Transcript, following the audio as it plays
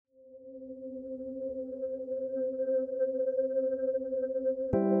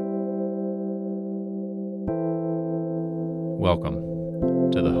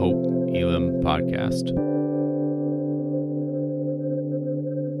Welcome to the Hope Elam podcast.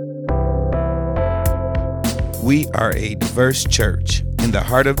 We are a diverse church in the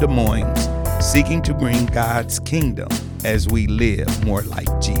heart of Des Moines, seeking to bring God's kingdom as we live more like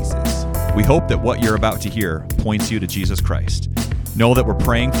Jesus. We hope that what you're about to hear points you to Jesus Christ. Know that we're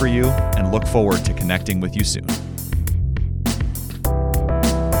praying for you and look forward to connecting with you soon.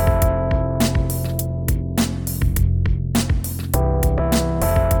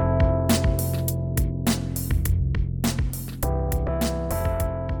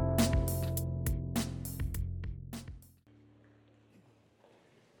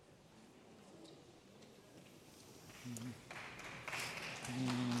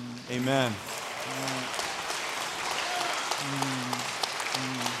 Amen.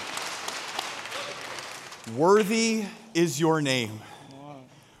 Worthy is your name.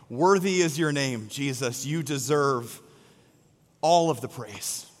 Worthy is your name, Jesus. You deserve all of the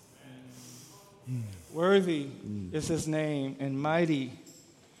praise. Worthy is his name, and mighty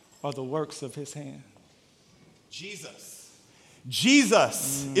are the works of his hand. Jesus.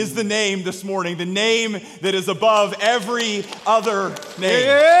 Jesus is the name this morning, the name that is above every other name.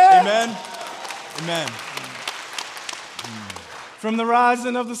 Yeah. Amen. Amen. From the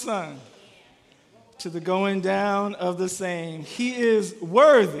rising of the sun to the going down of the same, he is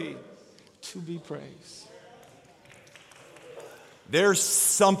worthy to be praised. There's just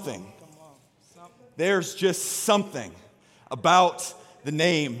something about the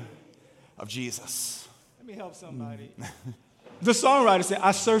name of Jesus. Let me help somebody. The songwriter said,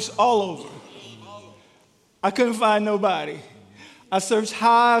 I searched all over. I couldn't find nobody. I searched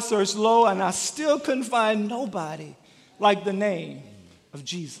high, I searched low, and I still couldn't find nobody like the name of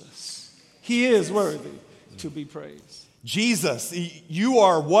Jesus. He is worthy to be praised. Jesus, you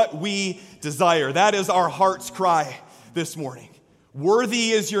are what we desire. That is our heart's cry this morning. Worthy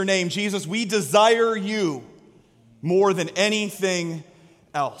is your name, Jesus. We desire you more than anything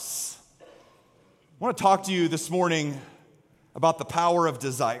else. I want to talk to you this morning about the power of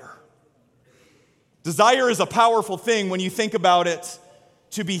desire. Desire is a powerful thing when you think about it.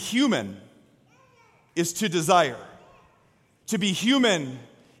 To be human is to desire. To be human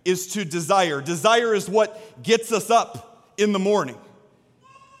is to desire. Desire is what gets us up in the morning.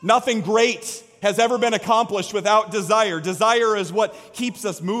 Nothing great has ever been accomplished without desire. Desire is what keeps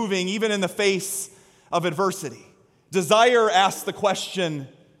us moving even in the face of adversity. Desire asks the question,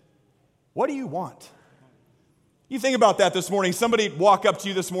 what do you want? You think about that this morning. Somebody walk up to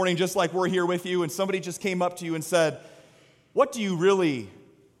you this morning just like we're here with you, and somebody just came up to you and said, what do you really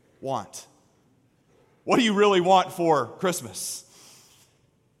want? What do you really want for Christmas?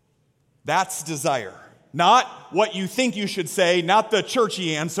 That's desire. Not what you think you should say, not the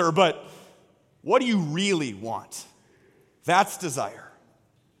churchy answer, but what do you really want? That's desire.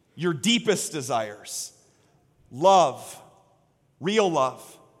 Your deepest desires. Love, real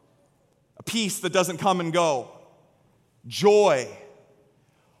love, a peace that doesn't come and go. Joy,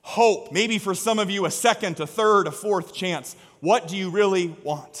 hope, maybe for some of you a second, a third, a fourth chance. What do you really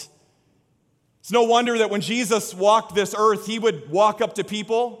want? It's no wonder that when Jesus walked this earth, he would walk up to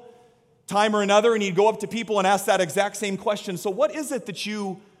people, time or another, and he'd go up to people and ask that exact same question. So what is it that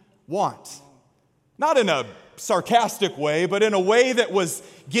you want? Not in a sarcastic way, but in a way that was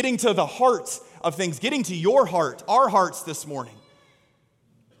getting to the heart of things, getting to your heart, our hearts this morning,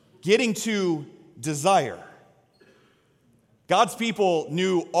 getting to desire. God's people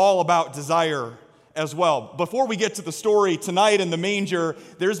knew all about desire as well. Before we get to the story tonight in the manger,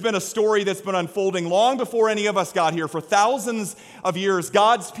 there's been a story that's been unfolding long before any of us got here. For thousands of years,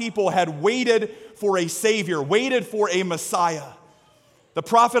 God's people had waited for a Savior, waited for a Messiah. The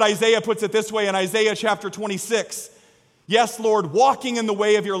prophet Isaiah puts it this way in Isaiah chapter 26. Yes, Lord, walking in the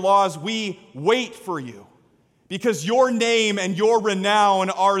way of your laws, we wait for you, because your name and your renown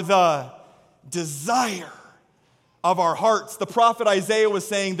are the desire of our hearts. The prophet Isaiah was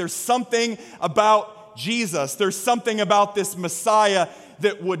saying there's something about Jesus, there's something about this Messiah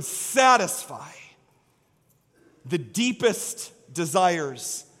that would satisfy the deepest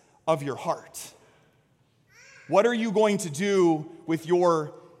desires of your heart. What are you going to do with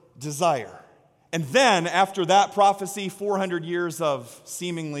your desire? And then, after that prophecy, 400 years of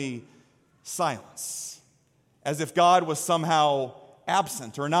seemingly silence, as if God was somehow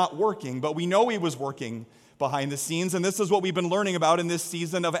absent or not working, but we know he was working behind the scenes, and this is what we've been learning about in this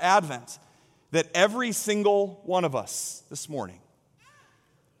season of Advent, that every single one of us this morning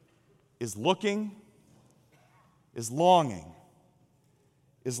is looking, is longing,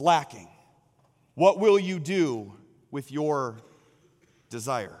 is lacking. What will you do with your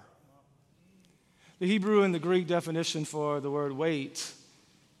desire? The Hebrew and the Greek definition for the word wait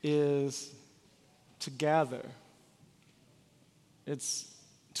is to gather. It's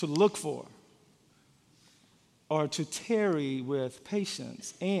to look for or to tarry with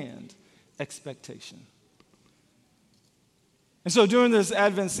patience and expectation. And so during this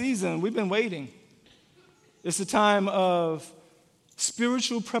Advent season, we've been waiting. It's a time of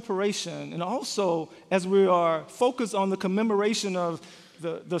spiritual preparation, and also as we are focused on the commemoration of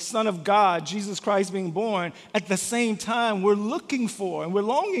the Son of God, Jesus Christ, being born, at the same time we're looking for and we're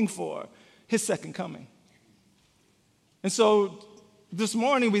longing for his second coming. And so this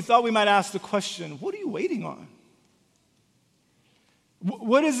morning we thought we might ask the question, what are you waiting on?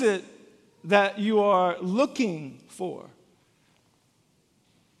 What is it that you are looking for?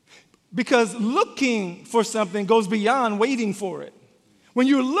 Because looking for something goes beyond waiting for it. When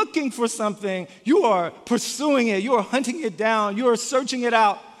you're looking for something, you are pursuing it, you are hunting it down, you are searching it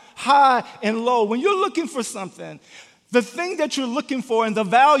out high and low. When you're looking for something, the thing that you're looking for and the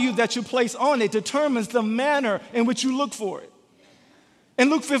value that you place on it determines the manner in which you look for it. In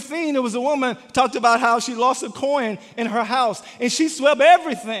Luke 15, there was a woman talked about how she lost a coin in her house, and she swept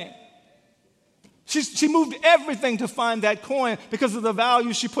everything. She moved everything to find that coin because of the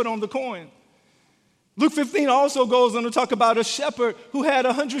value she put on the coin. Luke 15 also goes on to talk about a shepherd who had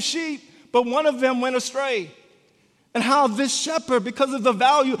 100 sheep, but one of them went astray. And how this shepherd, because of the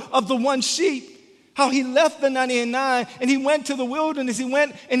value of the one sheep, how he left the 99 and he went to the wilderness. He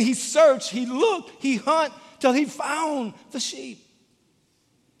went and he searched, he looked, he hunted till he found the sheep.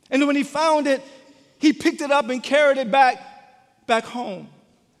 And when he found it, he picked it up and carried it back home.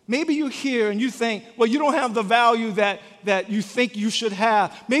 Maybe you're here and you think, well, you don't have the value that you think you should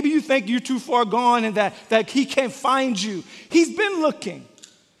have. Maybe you think you're too far gone and that he can't find you. He's been looking.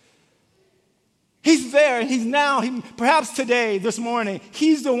 He's there, and he's now, perhaps today, this morning,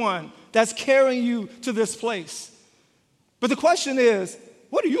 he's the one that's carrying you to this place. But the question is,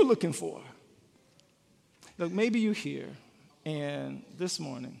 what are you looking for? Look, maybe you're here, and this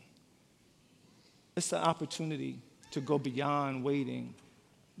morning, it's an opportunity to go beyond waiting.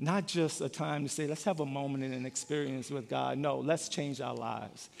 Not just a time to say, let's have a moment and an experience with God. No, let's change our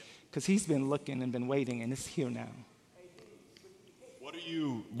lives. Because he's been looking and been waiting, and it's here now. What are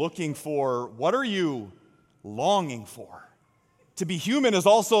you looking for? What are you longing for? To be human is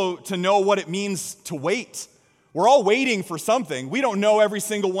also to know what it means to wait. We're all waiting for something. We don't know every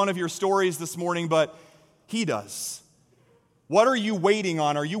single one of your stories this morning, but he does. What are you waiting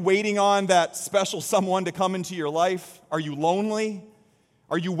on? Are you waiting on that special someone to come into your life? Are you lonely?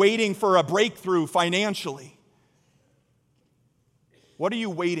 Are you waiting for a breakthrough financially? What are you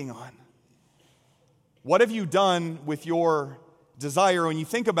waiting on? What have you done with your desire? When you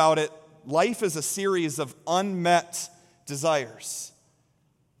think about it, life is a series of unmet desires.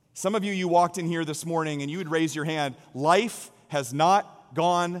 Some of you walked in here this morning and you would raise your hand. Life has not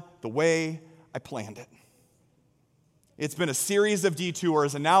gone the way I planned it. It's been a series of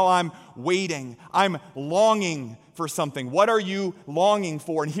detours, and now I'm waiting. I'm longing for something. What are you longing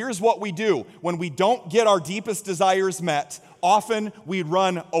for? And here's what we do. When we don't get our deepest desires met, often we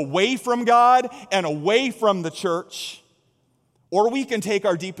run away from God and away from the church, or we can take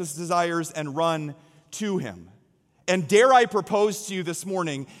our deepest desires and run to him. And dare I propose to you this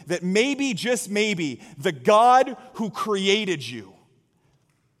morning that maybe, just maybe, the God who created you,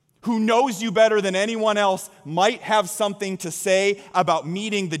 who knows you better than anyone else, might have something to say about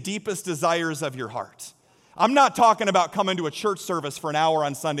meeting the deepest desires of your heart. I'm not talking about coming to a church service for an hour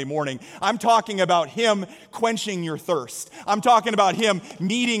on Sunday morning. I'm talking about him quenching your thirst. I'm talking about him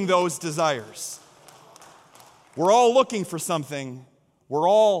meeting those desires. We're all looking for something. We're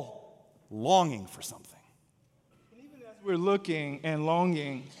all longing for something. And even as we're looking and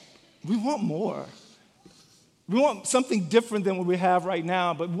longing, we want more. We want something different than what we have right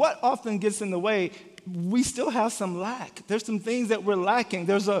now, but what often gets in the way, we still have some lack. There's some things that we're lacking.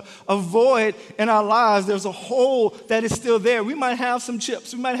 There's a void in our lives. There's a hole that is still there. We might have some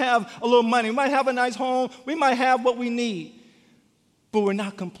chips. We might have a little money. We might have a nice home. We might have what we need, but we're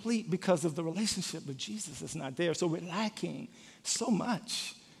not complete because of the relationship with Jesus is not there, so we're lacking so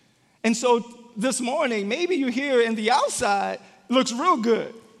much. And so this morning, maybe you're here and the outside looks real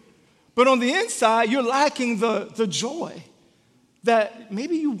good, but on the inside, you're lacking the joy that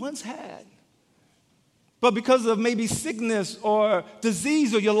maybe you once had. But because of maybe sickness or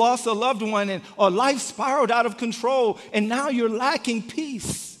disease, or you lost a loved one, or life spiraled out of control, and now you're lacking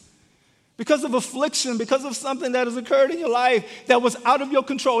peace. Because of affliction, because of something that has occurred in your life that was out of your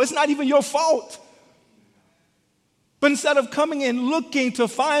control. It's not even your fault. But instead of coming and looking to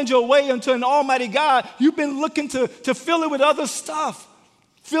find your way into an almighty God, you've been looking to fill it with other stuff.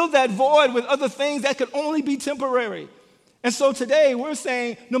 fill that void with other things that could only be temporary. And so today we're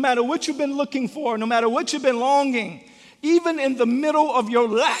saying, no matter what you've been looking for, no matter what you've been longing, even in the middle of your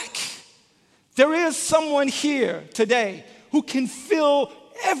lack, there is someone here today who can fill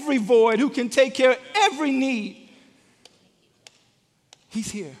every void, who can take care of every need.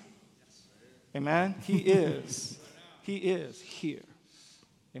 He's here. Amen? He is. He is here.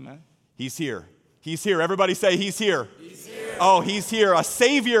 Amen? He's here. He's here. Everybody say, He's here. He's here. Oh, He's here. A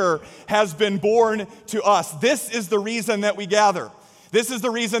Savior has been born to us. This is the reason that we gather. This is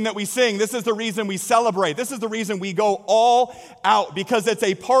the reason that we sing. This is the reason we celebrate. This is the reason we go all out, because it's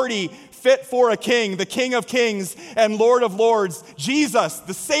a party fit for a king, the King of Kings and Lord of Lords. Jesus,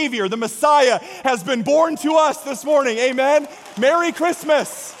 the Savior, the Messiah, has been born to us this morning. Amen. Merry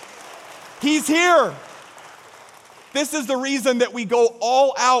Christmas. He's here. This is the reason that we go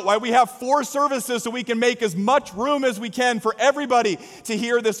all out, why we have 4 services, so we can make as much room as we can for everybody to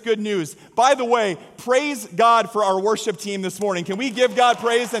hear this good news. By the way, praise God for our worship team this morning. Can we give God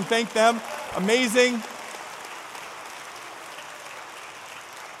praise and thank them? Amazing.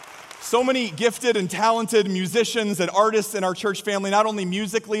 So many gifted and talented musicians and artists in our church family, not only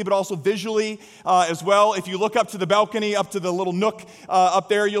musically, but also visually as well. If you look up to the balcony, up to the little nook up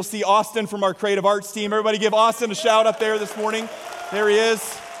there, you'll see Austin from our creative arts team. Everybody give Austin a shout up there this morning. There he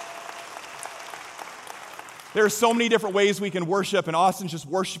is. There are so many different ways we can worship, and Austin's just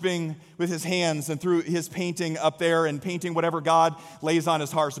worshiping with his hands and through his painting up there and painting whatever God lays on his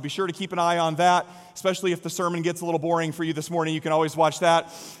heart. So be sure to keep an eye on that, especially if the sermon gets a little boring for you this morning. You can always watch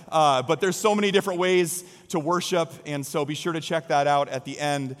that. But there's so many different ways to worship, and so be sure to check that out at the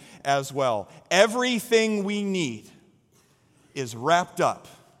end as well. Everything we need is wrapped up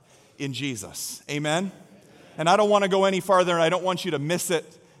in Jesus. Amen? And I don't want to go any farther, and I don't want you to miss it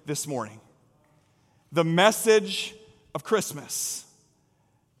this morning. The message of Christmas,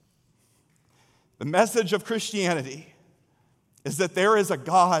 the message of Christianity, is that there is a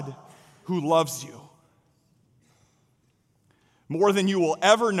God who loves you more than you will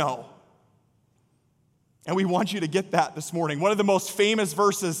ever know. And we want you to get that this morning. One of the most famous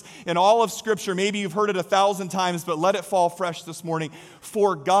verses in all of Scripture, maybe you've heard it 1,000 times, but let it fall fresh this morning.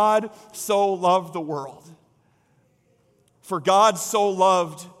 For God so loved the world. For God so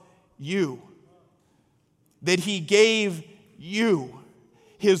loved you, that He gave you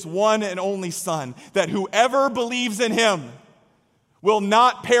His one and only Son, that whoever believes in Him will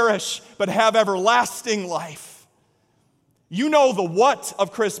not perish, but have everlasting life. You know the what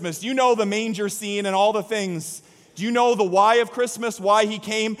of Christmas. You know the manger scene and all the things. Do you know the why of Christmas? Why He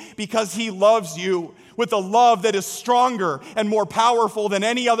came? Because He loves you with a love that is stronger and more powerful than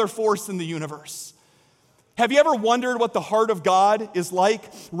any other force in the universe. Have you ever wondered what the heart of God is like?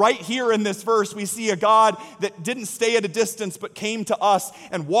 Right here in this verse, we see a God that didn't stay at a distance but came to us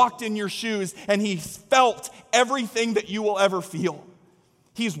and walked in your shoes, and He felt everything that you will ever feel.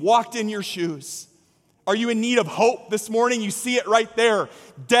 He's walked in your shoes. Are you in need of hope this morning? You see it right there.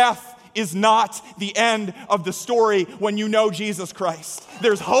 Death is not the end of the story when you know Jesus Christ.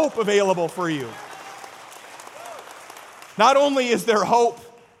 There's hope available for you. Not only is there hope,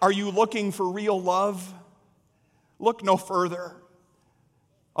 are you looking for real love? Look no further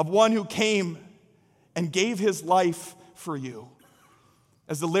of one who came and gave His life for you.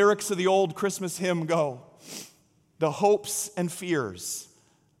 As the lyrics of the old Christmas hymn go, the hopes and fears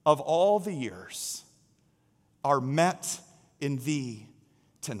of all the years are met in Thee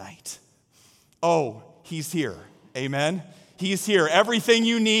tonight. Oh, He's here. Amen. He's here. Everything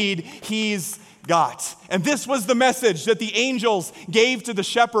you need, He's got. And this was the message that the angels gave to the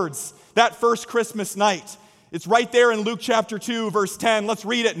shepherds that first Christmas night. It's right there in Luke chapter 2, verse 10. Let's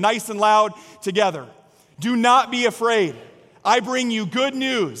read it nice and loud together. Do not be afraid. I bring you good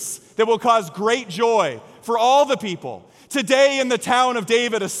news that will cause great joy for all the people. Today in the town of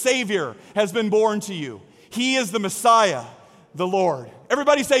David, a Savior has been born to you. He is the Messiah, the Lord.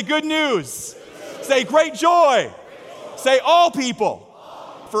 Everybody say good news. Say great joy. Say all people.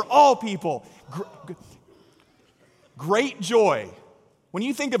 For all people. Great joy. When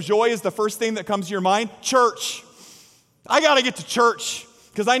you think of joy, is the first thing that comes to your mind? Church. I got to get to church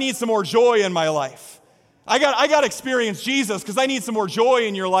because I need some more joy in my life. I got to experience Jesus because I need some more joy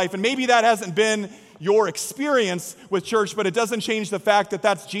in your life. And maybe that hasn't been your experience with church, but it doesn't change the fact that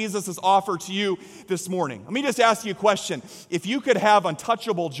that's Jesus' offer to you this morning. Let me just ask you a question. If you could have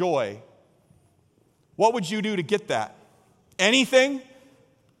untouchable joy, what would you do to get that? Anything?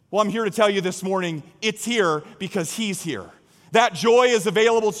 Well, I'm here to tell you this morning, it's here because He's here. That joy is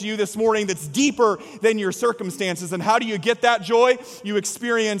available to you this morning that's deeper than your circumstances. And how do you get that joy? You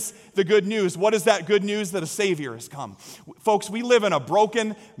experience the good news. What is that good news? That a Savior has come. Folks, we live in a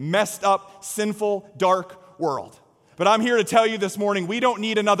broken, messed up, sinful, dark world. But I'm here to tell you this morning, we don't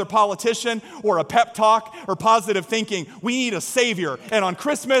need another politician or a pep talk or positive thinking. We need a Savior. And on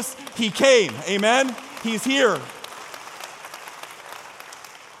Christmas, He came. Amen? He's here.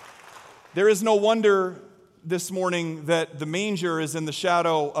 There is no wonder this morning that the manger is in the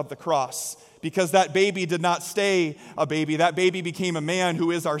shadow of the cross, because that baby did not stay a baby. That baby became a man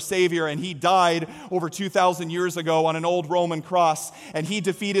who is our Savior, and He died over 2,000 years ago on an old Roman cross, and He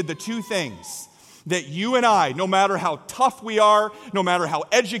defeated the two things that you and I, no matter how tough we are, no matter how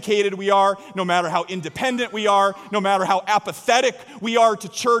educated we are, no matter how independent we are, no matter how apathetic we are to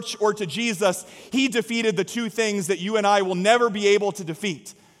church or to Jesus, He defeated the two things that you and I will never be able to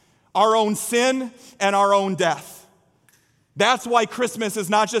defeat: our own sin and our own death. That's why Christmas is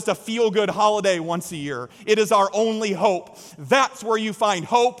not just a feel-good holiday once a year. It is our only hope. That's where you find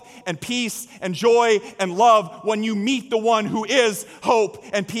hope and peace and joy and love, when you meet the one who is hope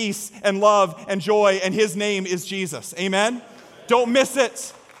and peace and love and joy, and His name is Jesus. Amen? Don't miss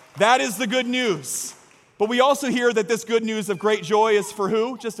it. That is the good news. But we also hear that this good news of great joy is for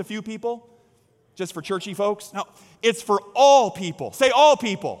who? Just a few people? Just for churchy folks? No, it's for all people. Say all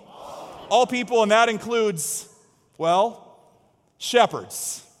people. All people, and that includes, well,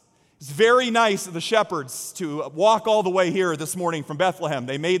 shepherds. It's very nice of the shepherds to walk all the way here this morning from Bethlehem.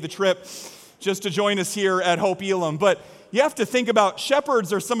 They made the trip just to join us here at Hope Elam. But you have to think about,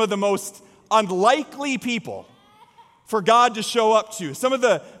 shepherds are some of the most unlikely people for God to show up to. Some of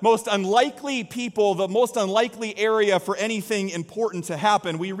the most unlikely people, the most unlikely area for anything important to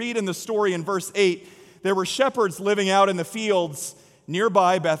happen. We read in the story in verse 8, there were shepherds living out in the fields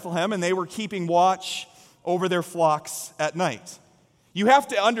nearby Bethlehem, and they were keeping watch over their flocks at night. You have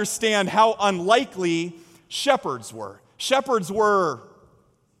to understand how unlikely shepherds were. Shepherds were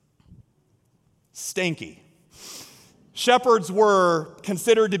stanky. Shepherds were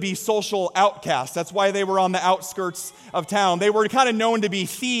considered to be social outcasts. That's why they were on the outskirts of town. They were kind of known to be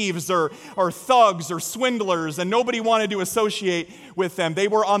thieves or thugs or swindlers, and nobody wanted to associate with them. They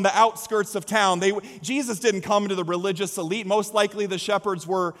were on the outskirts of town. Jesus didn't come to the religious elite. Most likely the shepherds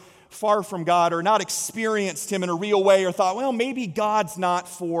were far from God, or not experienced Him in a real way, or thought, well, maybe God's not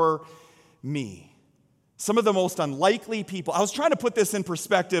for me. Some of the most unlikely people. I was trying to put this in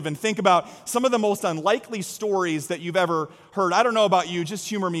perspective and think about some of the most unlikely stories that you've ever heard. I don't know about you, just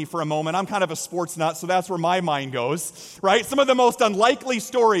humor me for a moment. I'm kind of a sports nut, so that's where my mind goes, right? Some of the most unlikely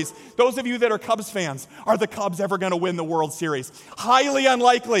stories. Those of you that are Cubs fans, are the Cubs ever going to win the World Series? Highly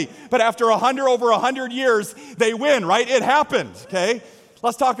unlikely, but after over 100 years, they win, right? It happened, okay?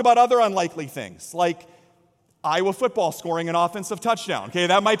 Let's talk about other unlikely things, like Iowa football scoring an offensive touchdown, okay?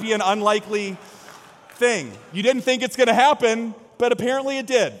 That might be an unlikely thing. You didn't think it's going to happen, but apparently it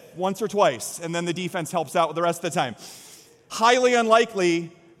did once or twice, and then the defense helps out with the rest of the time. Highly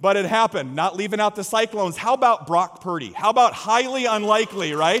unlikely, but it happened. Not leaving out the Cyclones. How about Brock Purdy? How about highly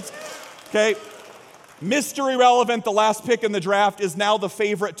unlikely, right? Okay. Mr. Irrelevant, the last pick in the draft, is now the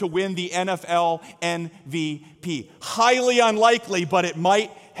favorite to win the NFL MVP. Highly unlikely, but it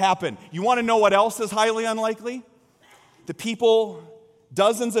might happen. You want to know what else is highly unlikely? The people,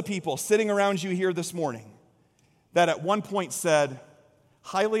 dozens of people sitting around you here this morning that at one point said,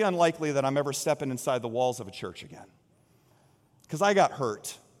 highly unlikely that I'm ever stepping inside the walls of a church again. Because I got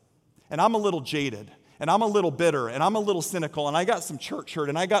hurt, and I'm a little jaded, and I'm a little bitter, and I'm a little cynical, and I got some church hurt,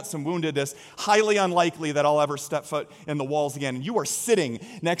 and I got some woundedness. Highly unlikely that I'll ever step foot in the walls again. And you are sitting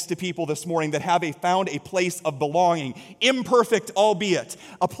next to people this morning that have found a place of belonging, imperfect albeit,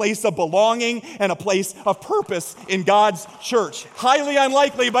 a place of belonging and a place of purpose in God's church. Highly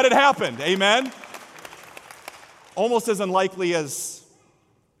unlikely, but it happened. Amen? Almost as unlikely as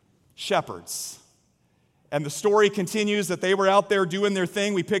shepherds. And the story continues that they were out there doing their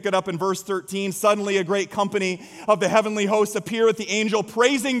thing. We pick it up in verse 13. Suddenly a great company of the heavenly hosts appear with the angel,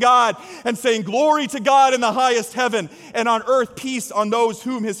 praising God and saying, "Glory to God in the highest heaven, and on earth peace on those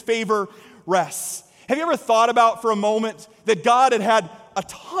whom His favor rests." Have you ever thought about for a moment that God had a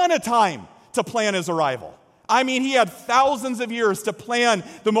ton of time to plan His arrival? I mean, He had thousands of years to plan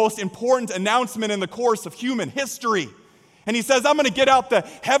the most important announcement in the course of human history. And He says, I'm going to get out the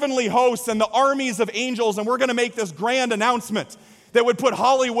heavenly hosts and the armies of angels, and we're going to make this grand announcement that would put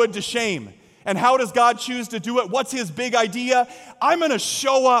Hollywood to shame. And how does God choose to do it? What's His big idea? I'm going to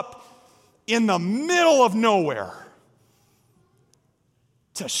show up in the middle of nowhere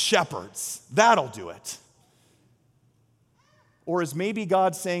to shepherds. That'll do it. Or is maybe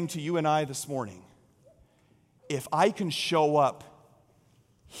God saying to you and I this morning, if I can show up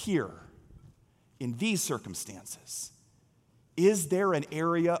here in these circumstances, is there an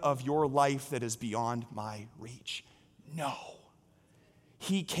area of your life that is beyond my reach? No.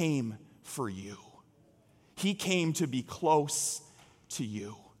 He came for you. He came to be close to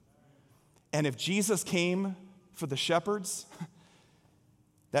you. And if Jesus came for the shepherds,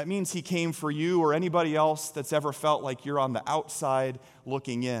 that means he came for you or anybody else that's ever felt like you're on the outside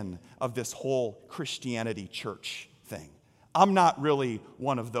looking in of this whole Christianity church thing. I'm not really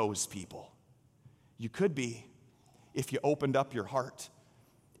one of those people. You could be if you opened up your heart.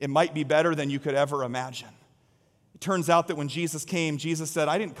 It might be better than you could ever imagine. It turns out that when Jesus came, Jesus said,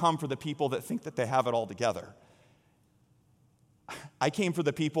 I didn't come for the people that think that they have it all together. I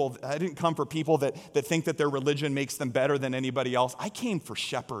didn't come for people that think that their religion makes them better than anybody else. I came for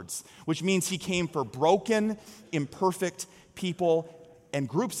shepherds, which means he came for broken, imperfect people and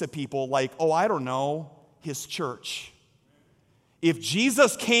groups of people like, his church. If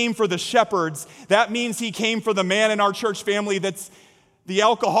Jesus came for the shepherds, that means he came for the man in our church family that's the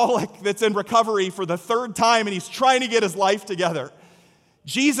alcoholic that's in recovery for the third time and he's trying to get his life together.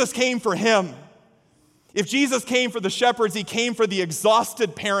 Jesus came for him. If Jesus came for the shepherds, he came for the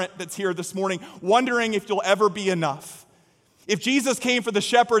exhausted parent that's here this morning, wondering if you'll ever be enough. If Jesus came for the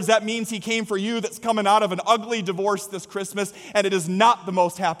shepherds, that means he came for you that's coming out of an ugly divorce this Christmas, and it is not the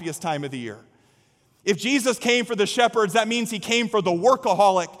most happiest time of the year. If Jesus came for the shepherds, that means he came for the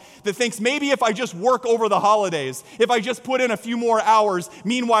workaholic that thinks maybe if I just work over the holidays, if I just put in a few more hours,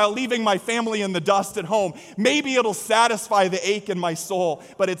 meanwhile leaving my family in the dust at home, maybe it'll satisfy the ache in my soul,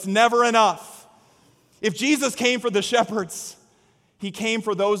 but it's never enough. If Jesus came for the shepherds, he came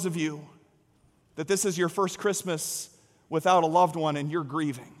for those of you that this is your first Christmas without a loved one and you're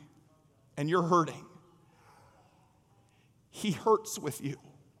grieving and you're hurting. He hurts with you.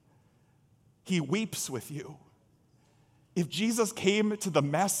 He weeps with you. If Jesus came to the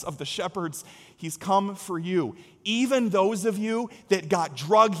mess of the shepherds, he's come for you. Even those of you that got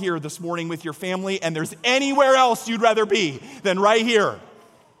drug here this morning with your family and there's anywhere else you'd rather be than right here,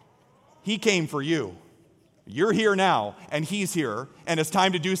 he came for you. You're here now, and he's here, and it's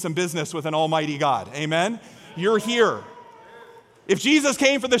time to do some business with an almighty God. Amen? You're here. If Jesus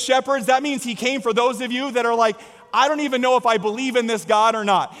came for the shepherds, that means he came for those of you that are like, I don't even know if I believe in this God or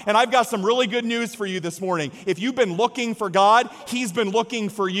not. And I've got some really good news for you this morning. If you've been looking for God, he's been looking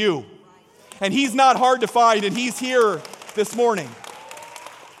for you. And he's not hard to find, and he's here this morning.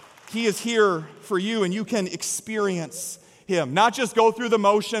 He is here for you, and you can experience him. Not just go through the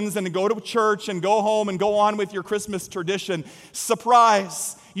motions and go to church and go home and go on with your Christmas tradition.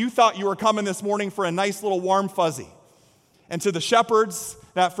 Surprise! You thought you were coming this morning for a nice little warm fuzzy. And to the shepherds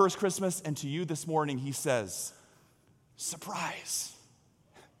that first Christmas, and to you this morning, he says, surprise.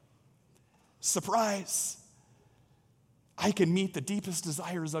 Surprise. I can meet the deepest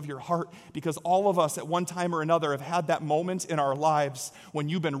desires of your heart because all of us at one time or another have had that moment in our lives when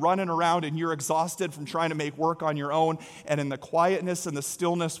you've been running around and you're exhausted from trying to make work on your own, and in the quietness and the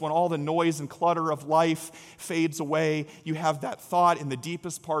stillness when all the noise and clutter of life fades away, you have that thought in the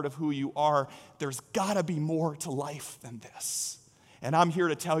deepest part of who you are, there's got to be more to life than this. And I'm here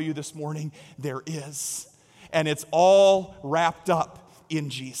to tell you this morning, there is. And it's all wrapped up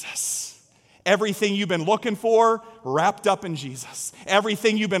in Jesus. Everything you've been looking for, wrapped up in Jesus.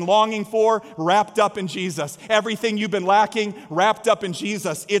 Everything you've been longing for, wrapped up in Jesus. Everything you've been lacking, wrapped up in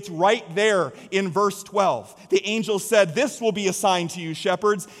Jesus. It's right there in verse 12. The angel said, this will be a sign to you,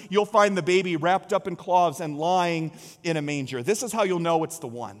 shepherds. You'll find the baby wrapped up in cloths and lying in a manger. This is how you'll know it's the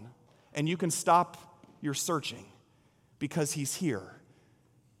one. And you can stop your searching because he's here.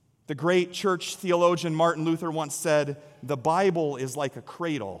 The great church theologian Martin Luther once said, the Bible is like a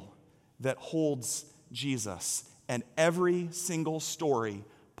cradle that holds Jesus, and every single story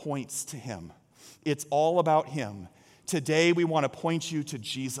points to him. It's all about him. Today we want to point you to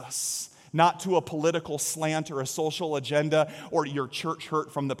Jesus, not to a political slant or a social agenda or your church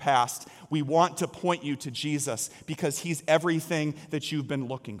hurt from the past. We want to point you to Jesus because he's everything that you've been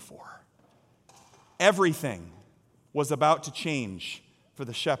looking for. Everything was about to change for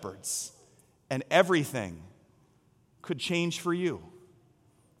the shepherds, and everything could change for you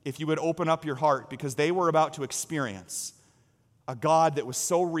if you would open up your heart, because they were about to experience a God that was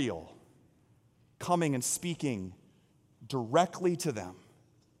so real, coming and speaking directly to them.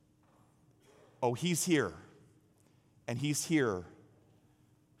 Oh, he's here, and he's here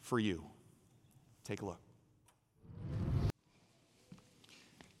for you. Take a look.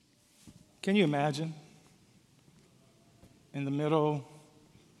 Can you imagine in the middle,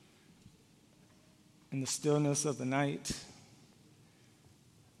 in the stillness of the night,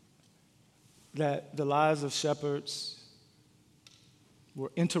 that the lives of shepherds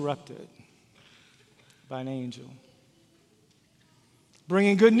were interrupted by an angel,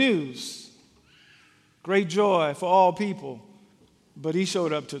 bringing good news, great joy for all people, but he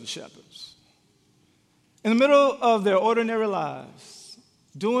showed up to the shepherds. In the middle of their ordinary lives,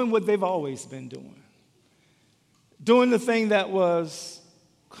 doing what they've always been doing the thing that was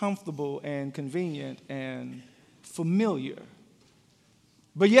comfortable and convenient and familiar.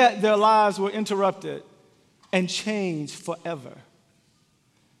 But yet their lives were interrupted and changed forever.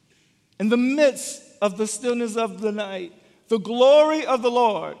 In the midst of the stillness of the night, the glory of the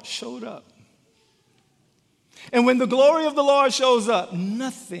Lord showed up. And when the glory of the Lord shows up,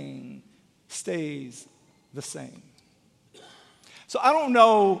 nothing stays the same. So I don't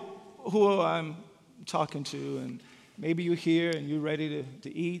know who I'm talking to, and maybe you're here and you're ready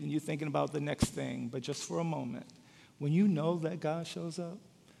to eat and you're thinking about the next thing, but just for a moment, when you know that God shows up,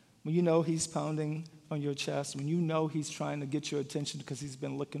 when you know he's pounding on your chest, when you know he's trying to get your attention because he's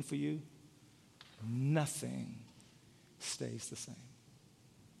been looking for you, nothing stays the same.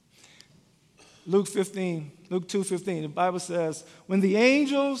 Luke 2:15, the Bible says, when the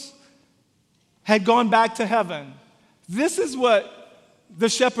angels had gone back to heaven, this is what the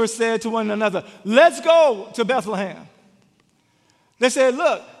shepherds said to one another: let's go to Bethlehem. They said,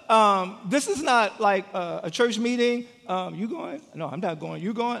 look, this is not like a church meeting. You going? No, I'm not going.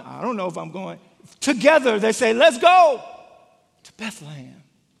 You going? I don't know if I'm going. Together, they say, let's go to Bethlehem.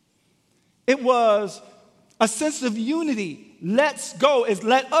 It was a sense of unity. Let's go is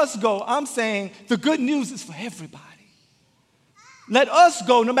let us go. I'm saying the good news is for everybody. Let us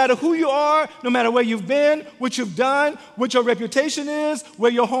go, no matter who you are, no matter where you've been, what you've done, what your reputation is,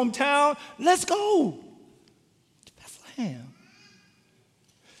 where your hometown. Let's go to Bethlehem.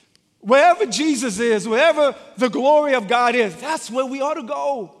 Wherever Jesus is, wherever the glory of God is, that's where we ought to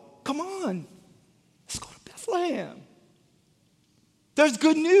go. Come on, let's go to Bethlehem. There's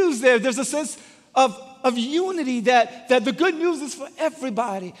good news there. There's a sense of unity that the good news is for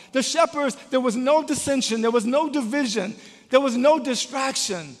everybody. The shepherds, there was no dissension, there was no division, there was no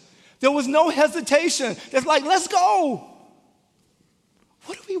distraction, there was no hesitation. It's like, let's go.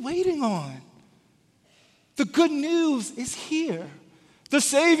 What are we waiting on? The good news is here. The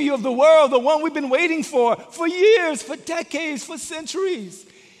Savior of the world, the one we've been waiting for years, for decades, for centuries.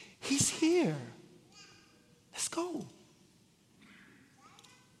 He's here. Let's go.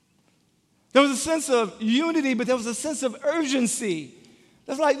 There was a sense of unity, but there was a sense of urgency.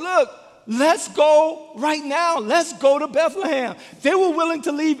 It's like, look, let's go right now. Let's go to Bethlehem. They were willing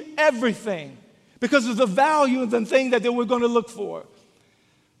to leave everything because of the value of the thing that they were going to look for.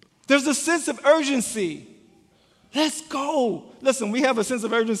 There's a sense of urgency. Let's go. Listen, we have a sense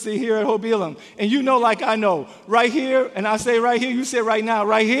of urgency here at Hope Elam. And you know like I know. Right here, and I say right here, you say right now.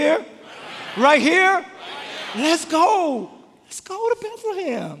 Right here? Right here? Let's go. Let's go to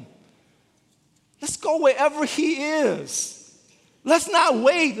Bethlehem. Let's go wherever he is. Let's not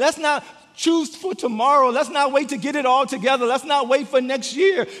wait. Let's not choose for tomorrow. Let's not wait to get it all together. Let's not wait for next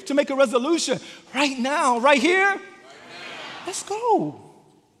year to make a resolution. Right now, right here, let's go.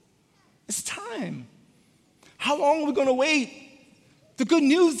 It's time. How long are we going to wait? The good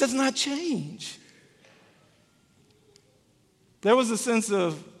news does not change. There was a sense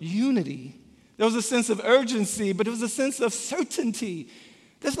of unity. There was a sense of urgency, but it was a sense of certainty.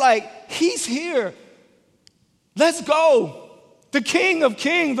 It's like, he's here. Let's go. The King of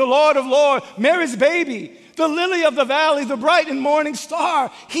Kings, the Lord of Lords, Mary's baby, the lily of the valley, the bright and morning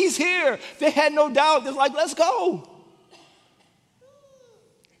star. He's here. They had no doubt. They're like, let's go.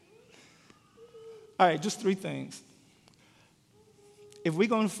 All right, just three things. If we're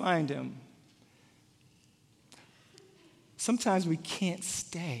going to find him, sometimes we can't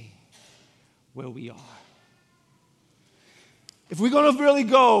stay where we are. If we're going to really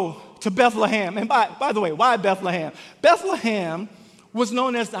go to Bethlehem, and by the way, why Bethlehem? Bethlehem was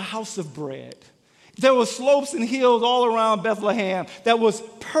known as the house of bread. There were slopes and hills all around Bethlehem that was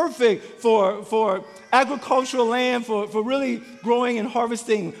perfect for agricultural land, for really growing and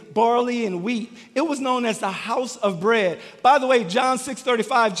harvesting barley and wheat. It was known as the house of bread. By the way, John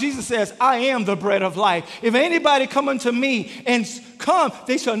 6:35, Jesus says, I am the bread of life. If anybody come unto me and come,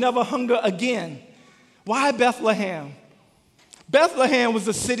 they shall never hunger again. Why Bethlehem? Bethlehem was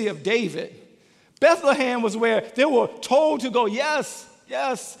the city of David. Bethlehem was where they were told to go. Yes.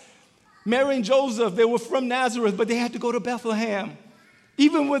 Mary and Joseph, they were from Nazareth, but they had to go to Bethlehem.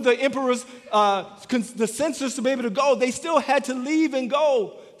 Even with the emperor's, the census to be able to go, they still had to leave and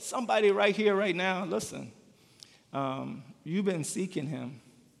go. Somebody right here, right now, listen. You've been seeking him,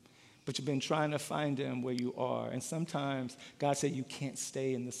 but you've been trying to find him where you are. And sometimes God said you can't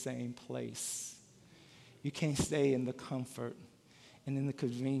stay in the same place. You can't stay in the comfort and in the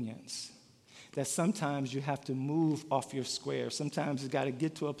convenience. That sometimes you have to move off your square. Sometimes you've got to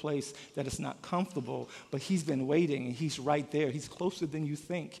get to a place that is not comfortable, but he's been waiting and he's right there. He's closer than you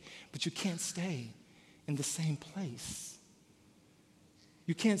think, but you can't stay in the same place.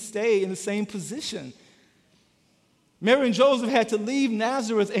 You can't stay in the same position. Mary and Joseph had to leave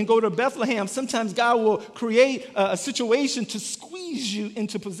Nazareth and go to Bethlehem. Sometimes God will create a situation to squeeze you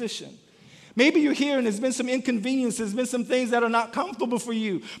into position. Maybe you're here and there's been some inconvenience, there's been some things that are not comfortable for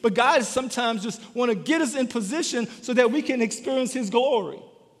you. But God sometimes just want to get us in position so that we can experience his glory.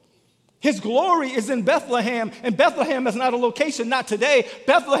 His glory is in Bethlehem, and Bethlehem is not a location, not today.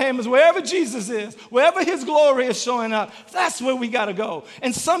 Bethlehem is wherever Jesus is, wherever his glory is showing up. That's where we got to go.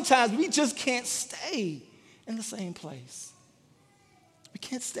 And sometimes we just can't stay in the same place. We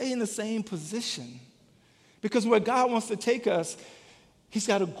can't stay in the same position. Because where God wants to take us, he's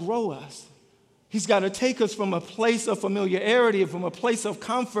got to grow us. He's got to take us from a place of familiarity, from a place of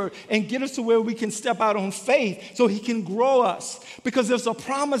comfort, and get us to where we can step out on faith so he can grow us. Because there's a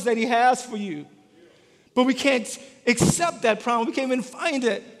promise that he has for you. But we can't accept that promise. We can't even find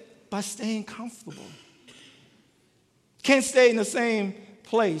it by staying comfortable. Can't stay in the same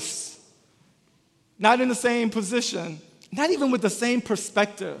place. Not in the same position. Not even with the same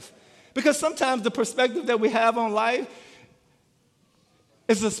perspective. Because sometimes the perspective that we have on life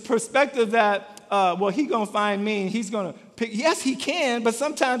is this perspective that, he's going to find me and he's going to pick. Yes, he can, but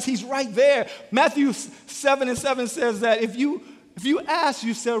sometimes he's right there. Matthew 7:7 says that if you ask,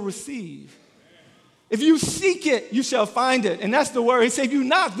 you shall receive. If you seek it, you shall find it. And that's the word. He said, if you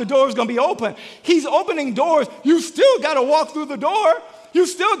knock, the door is going to be open. He's opening doors. You still got to walk through the door. You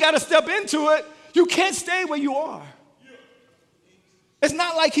still got to step into it. You can't stay where you are. It's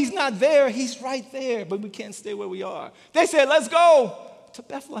not like he's not there. He's right there, but we can't stay where we are. They said, let's go to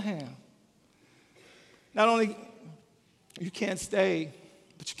Bethlehem. Not only you can't stay,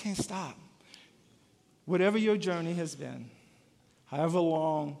 but you can't stop. Whatever your journey has been, however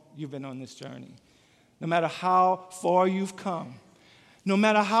long you've been on this journey, no matter how far you've come, no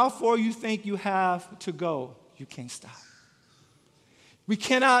matter how far you think you have to go, you can't stop. We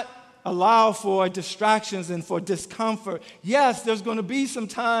cannot allow for distractions and for discomfort. Yes, there's going to be some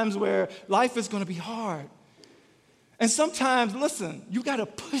times where life is going to be hard. And sometimes, listen, you got to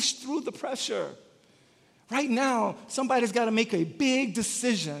push through the pressure. Right now, somebody's got to make a big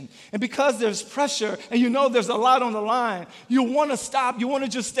decision. And because there's pressure and you know there's a lot on the line, you want to stop. You want to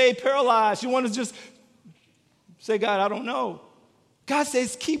just stay paralyzed. You want to just say, God, I don't know. God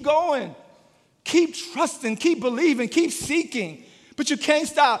says, keep going. Keep trusting. Keep believing. Keep seeking. But you can't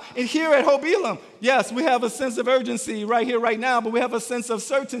stop. And here at Hope Elam, yes, we have a sense of urgency right here, right now, but we have a sense of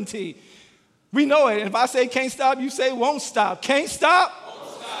certainty. We know it. And if I say can't stop, you say won't stop. Can't stop?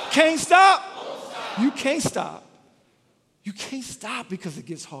 Won't stop. Can't stop? Won't stop. You can't stop. You can't stop because it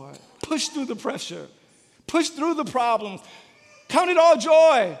gets hard. Push through the pressure. Push through the problems. Count it all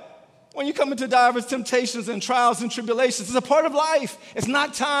joy when you come into diverse temptations and trials and tribulations. It's a part of life. It's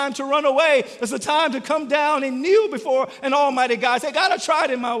not time to run away. It's a time to come down and kneel before an almighty God. Say, God, I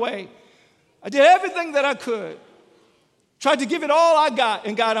tried it my way. I did everything that I could. Tried to give it all I got,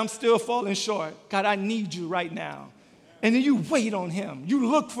 and God, I'm still falling short. God, I need you right now. And then you wait on him. You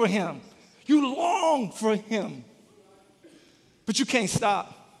look for him. You long for him. But you can't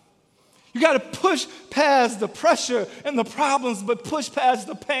stop. You got to push past the pressure and the problems, but push past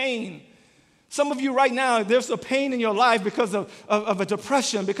the pain. Some of you right now, there's a pain in your life because of a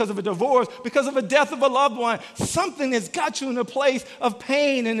depression, because of a divorce, because of a death of a loved one. Something has got you in a place of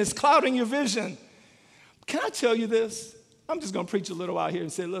pain and is clouding your vision. Can I tell you this? I'm just going to preach a little out here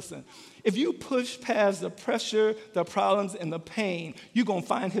and say, listen, if you push past the pressure, the problems, and the pain, you're going to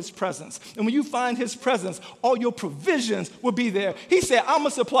find his presence. And when you find his presence, all your provisions will be there. He said, I'm going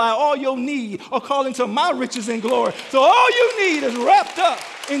to supply all your need according to my riches and glory. So all you need is wrapped up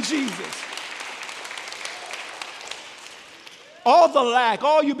in Jesus. All the lack,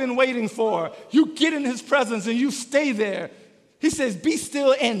 all you've been waiting for, you get in his presence and you stay there. He says, be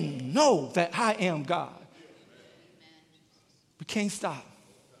still and know that I am God. We can't stop.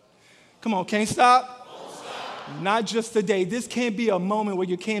 Come on, can't stop? Stop? Not just today. This can't be a moment where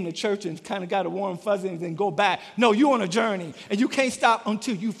you came to church and kind of got a warm fuzzy and then go back. No, you're on a journey, and you can't stop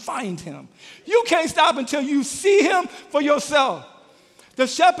until you find him. You can't stop until you see him for yourself. The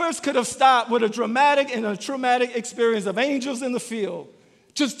shepherds could have stopped with a dramatic and a traumatic experience of angels in the field.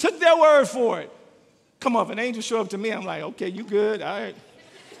 Just took their word for it. Come on, if an angel show up to me, I'm like, okay, you good, all right.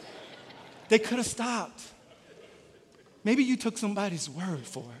 They could have stopped. Maybe you took somebody's word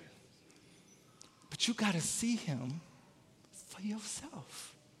for it. But you got to see him for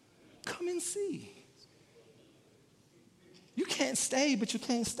yourself. Come and see. You can't stay, but you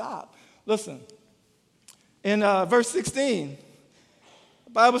can't stop. Listen, in verse 16,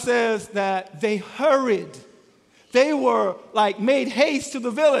 the Bible says that they hurried. They were made haste to the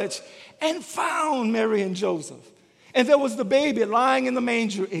village and found Mary and Joseph. And there was the baby lying in the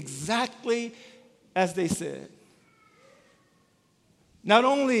manger exactly as they said. Not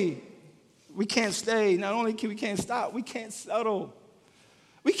only we can't stay, not only we can't stop, we can't settle.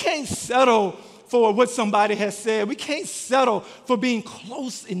 We can't settle for what somebody has said. We can't settle for being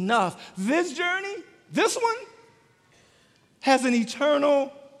close enough. This journey, this one, has an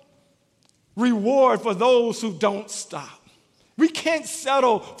eternal reward for those who don't stop. We can't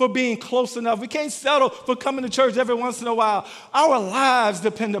settle for being close enough. We can't settle for coming to church every once in a while. Our lives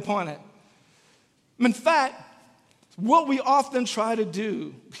depend upon it. In fact, what we often try to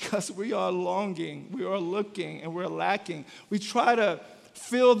do, because we are longing, we are looking, and we're lacking, we try to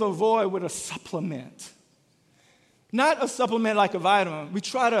fill the void with a supplement. Not a supplement like a vitamin. We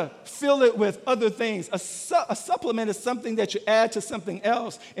try to fill it with other things. A supplement is something that you add to something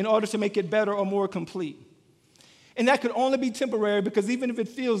else in order to make it better or more complete. And that could only be temporary, because even if it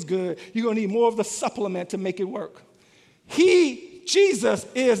feels good, you're going to need more of the supplement to make it work. Jesus,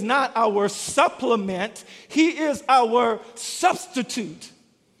 is not our supplement. He is our substitute.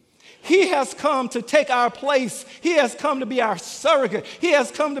 He has come to take our place. He has come to be our surrogate. He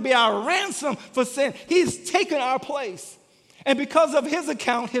has come to be our ransom for sin. He's taken our place. And because of his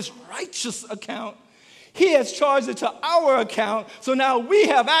account, his righteous account, he has charged it to our account. So now we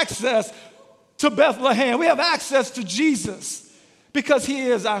have access to Bethlehem. We have access to Jesus because he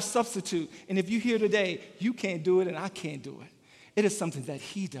is our substitute. And if you're here today, you can't do it and I can't do it. It is something that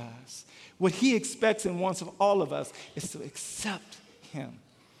he does. What he expects and wants of all of us is to accept him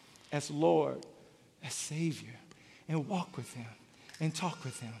as Lord, as Savior, and walk with him and talk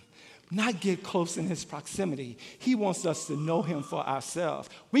with him. Not get close in his proximity. He wants us to know him for ourselves.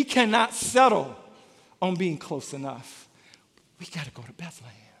 We cannot settle on being close enough. We got to go to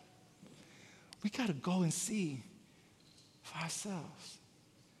Bethlehem. We got to go and see for ourselves.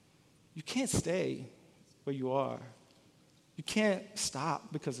 You can't stay where you are. You can't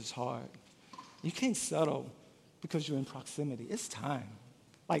stop because it's hard. You can't settle because you're in proximity. It's time.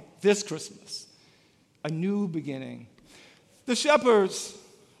 Like this Christmas, a new beginning. The shepherds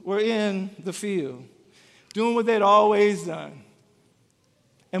were in the field, doing what they'd always done.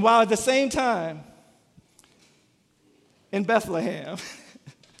 And while at the same time, in Bethlehem,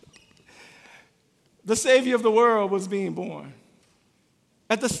 the Savior of the world was being born.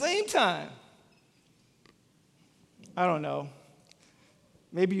 At the same time, I don't know,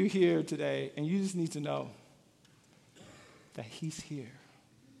 maybe you're here today and you just need to know that he's here.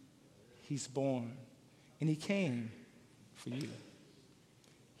 He's born, and he came for you.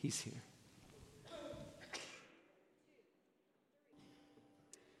 He's here.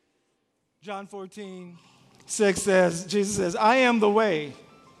 John 14:6 says, Jesus says, I am the way,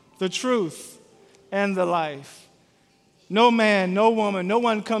 the truth, and the life. No man, no woman, no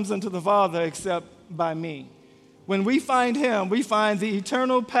one comes unto the Father except by me. When we find him, we find the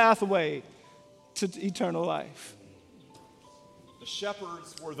eternal pathway to eternal life. The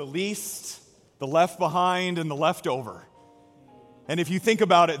shepherds were the least, the left behind, and the leftover. And if you think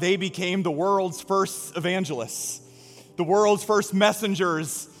about it, they became the world's first evangelists, the world's first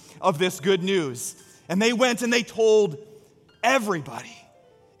messengers of this good news. And they went and they told everybody.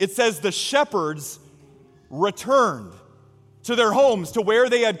 It says the shepherds returned to their homes, to where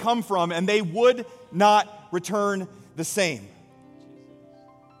they had come from, and they would not return the same.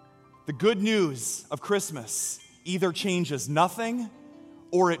 The good news of Christmas either changes nothing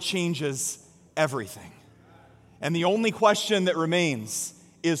or it changes everything. And the only question that remains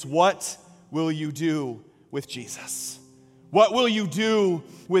is, what will you do with Jesus? What will you do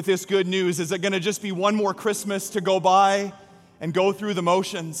with this good news? Is it going to just be one more Christmas to go by and go through the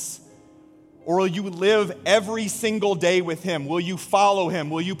motions? Or will you live every single day with him? Will you follow him?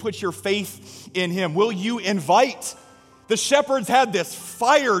 Will you put your faith in him? Will you invite? The shepherds had this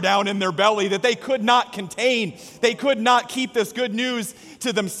fire down in their belly that they could not contain. They could not keep this good news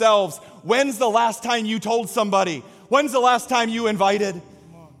to themselves. When's the last time you told somebody? When's the last time you invited?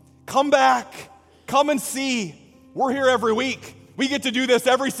 Come back. Come and see. We're here every week. We get to do this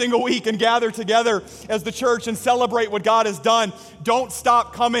every single week and gather together as the church and celebrate what God has done. Don't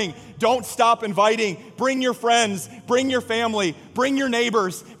stop coming. Don't stop inviting. Bring your friends. Bring your family. Bring your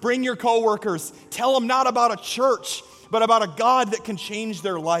neighbors. Bring your coworkers. Tell them not about a church, but about a God that can change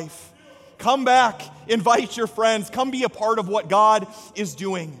their life. Come back. Invite your friends. Come be a part of what God is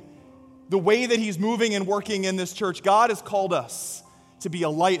doing. the way that he's moving and working in this church, God has called us to be a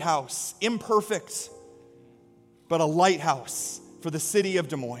lighthouse, imperfect, but a lighthouse for the city of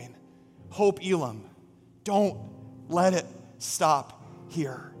Des Moines. Hope Elam, don't let it stop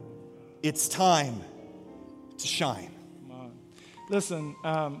here. It's time to shine. Listen,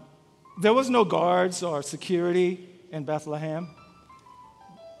 there was no guards or security in Bethlehem.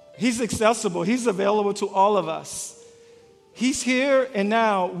 He's accessible. He's available to all of us. He's here and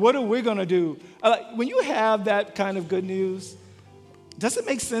now. What are we going to do? When you have that kind of good news, does it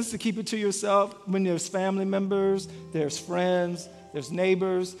make sense to keep it to yourself when there's family members, there's friends, there's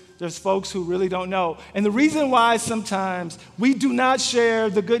neighbors, there's folks who really don't know? And the reason why sometimes we do not share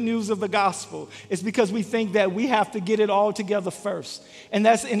the good news of the gospel is because we think that we have to get it all together first. And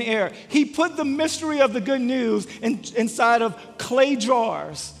that's in error. He put the mystery of the good news inside of clay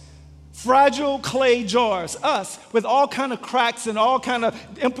jars, fragile clay jars, us, with all kind of cracks and all kind of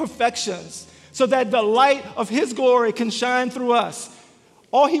imperfections, so that the light of his glory can shine through us.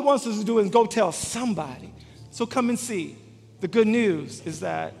 All he wants us to do is go tell somebody. So come and see. The good news is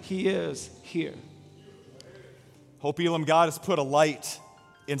that he is here. Hope Elam, God has put a light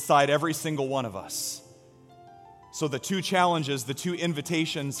inside every single one of us. So the two challenges, the two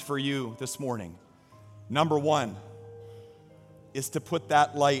invitations for you this morning. Number one is to put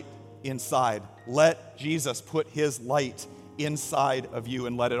that light inside. Let Jesus put his light inside of you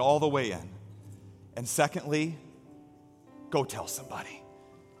and let it all the way in. And secondly, go tell somebody.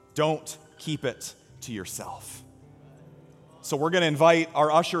 Don't keep it to yourself. So we're going to invite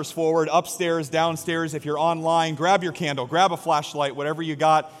our ushers forward, upstairs, downstairs. If you're online, grab your candle, grab a flashlight, whatever you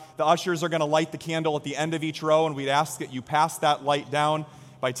got. The ushers are going to light the candle at the end of each row, and we'd ask that you pass that light down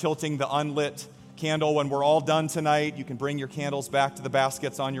by tilting the unlit candle. When we're all done tonight, you can bring your candles back to the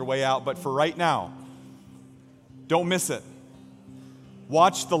baskets on your way out. But for right now, don't miss it.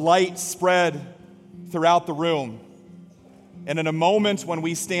 Watch the light spread throughout the room. And in a moment when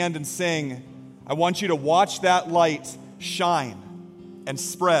we stand and sing, I want you to watch that light shine and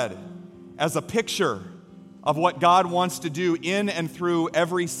spread as a picture of what God wants to do in and through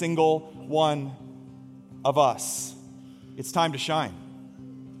every single one of us. It's time to shine.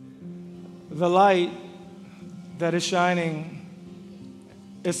 The light that is shining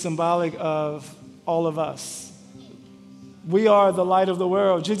is symbolic of all of us. We are the light of the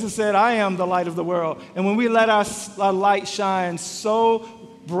world. Jesus said, I am the light of the world. And when we let our light shine so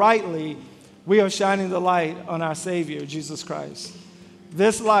brightly, we are shining the light on our Savior, Jesus Christ.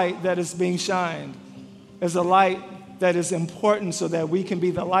 This light that is being shined is a light that is important so that we can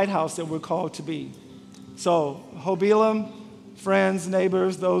be the lighthouse that we're called to be. So, Hope Elam, friends,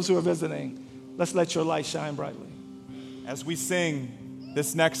 neighbors, those who are visiting, let's let your light shine brightly. As we sing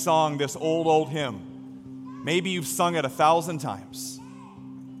this next song, this old hymn, maybe you've sung it 1,000 times.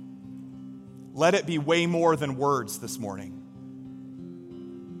 Let it be way more than words this morning.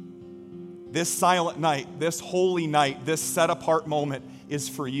 This silent night, this holy night, this set-apart moment is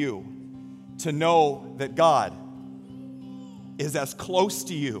for you to know that God is as close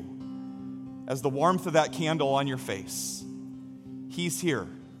to you as the warmth of that candle on your face. He's here.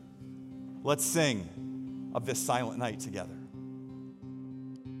 Let's sing of this silent night together.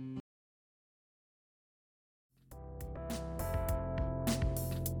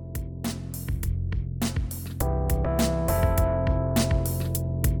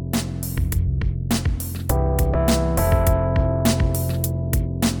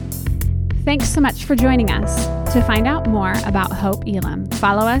 Thanks so much for joining us. To find out more about Hope Elam,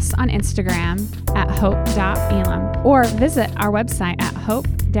 follow us on Instagram at hope.elam or visit our website at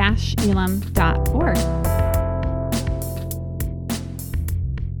hope-elam.org.